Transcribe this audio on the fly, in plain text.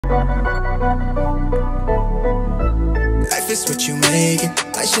Life is what you make it.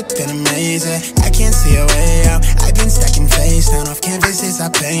 My shit been amazing. I can't see a way out. I've been stacking face down off canvases I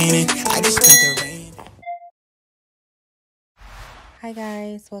painted. I just spent the rain. Hi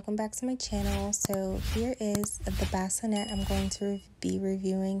guys, welcome back to my channel. So here is the bassinet I'm going to be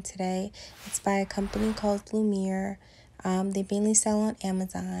reviewing today. It's by a company called Lumiere. They mainly sell on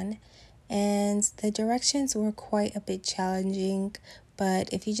Amazon, and the directions were quite a bit challenging,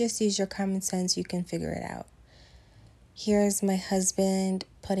 but if you just use your common sense, you can figure it out. Here's my husband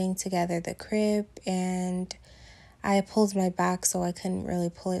putting together the crib, and I pulled my back so I couldn't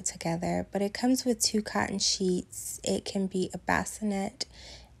really pull it together, but it comes with 2 cotton sheets. It can be a bassinet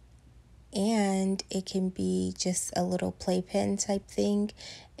and it can be just a little playpen type thing,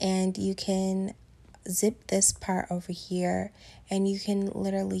 and you can zip this part over here and you can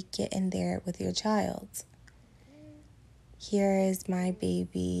literally get in there with your child. Here is my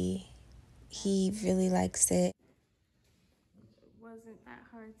baby. He really likes it. Wasn't that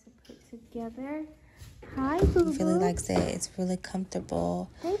hard to put together. Hi, boo-boo. He really likes it. It's really comfortable.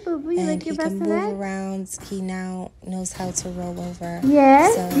 Hey, boo-boo. You like your bassinet? And he can move around. He now knows how to roll over.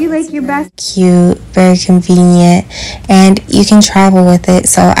 Yes? So you like your bassinet? Cute, very convenient, and you can travel with it.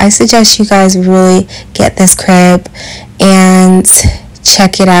 So I suggest you guys really get this crib and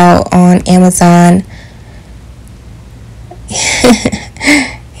check it out on Amazon.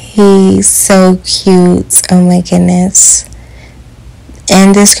 He's so cute. Oh my goodness.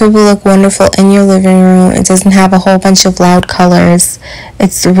 And this crib will look wonderful in your living room. It doesn't have a whole bunch of loud colors.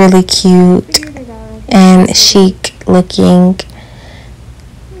 It's really cute and chic looking.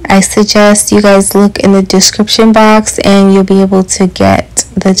 I suggest you guys look in the description box and you'll be able to get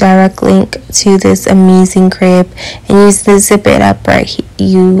the direct link to this amazing crib, and use the zip it up right here.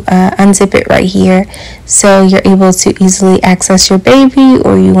 You unzip it right here, so you're able to easily access your baby,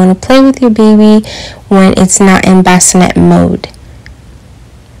 or you want to play with your baby when it's not in bassinet mode.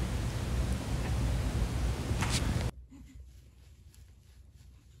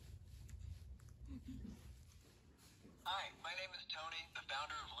 Hi, my name is Tony, the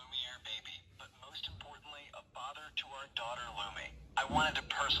founder of Lumiere Baby, but most importantly, a father to our daughter Lumi. I wanted to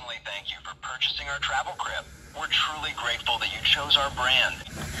personally thank you for purchasing our travel crib. We're truly grateful that you chose our brand.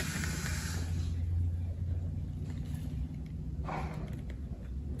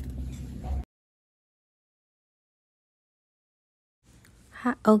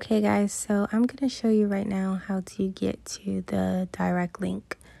 Okay guys, so I'm going to show you right now how to get to the direct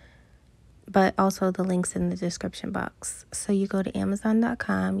link, but also the links in the description box. So you go to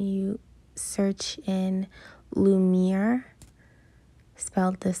Amazon.com, you search in Lumiere,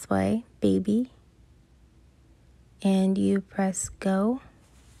 spelled this way, baby, and you press go.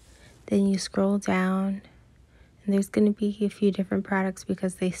 Then you scroll down, and there's going to be a few different products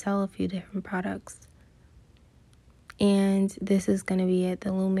because they sell a few different products. And this is going to be it,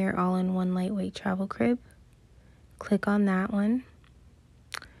 the Lumiere all-in-one lightweight travel crib. Click on that one.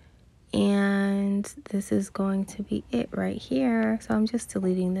 And this is going to be it right here. So I'm just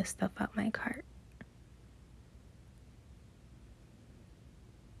deleting this stuff out my cart.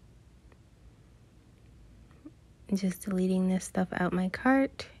 Just deleting this stuff out my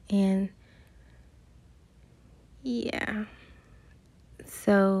cart, and yeah.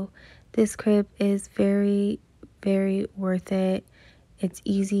 So this crib is very worth it. It's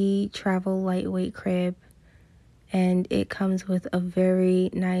easy travel lightweight crib, and it comes with a very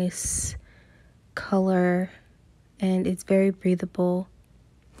nice color, and it's very breathable,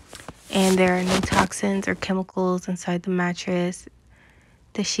 and there are no toxins or chemicals inside the mattress.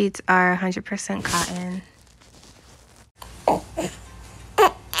 The sheets are 100% cotton.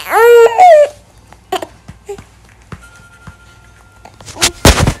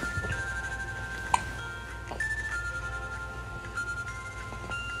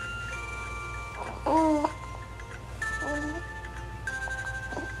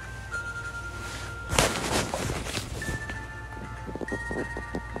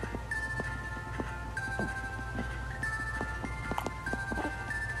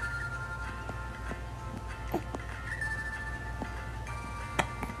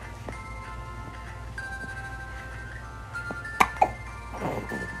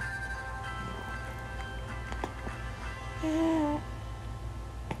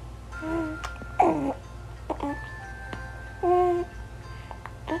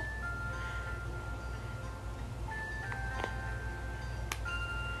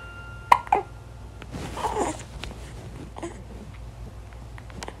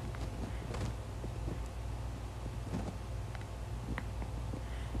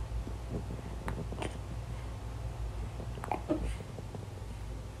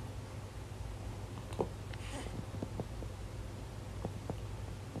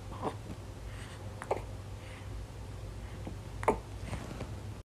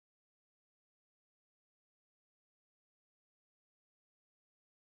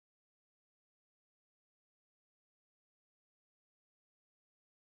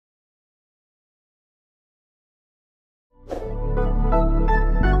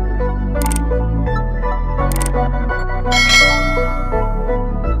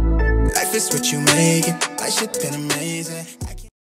 this what you make it. My shit been amazing.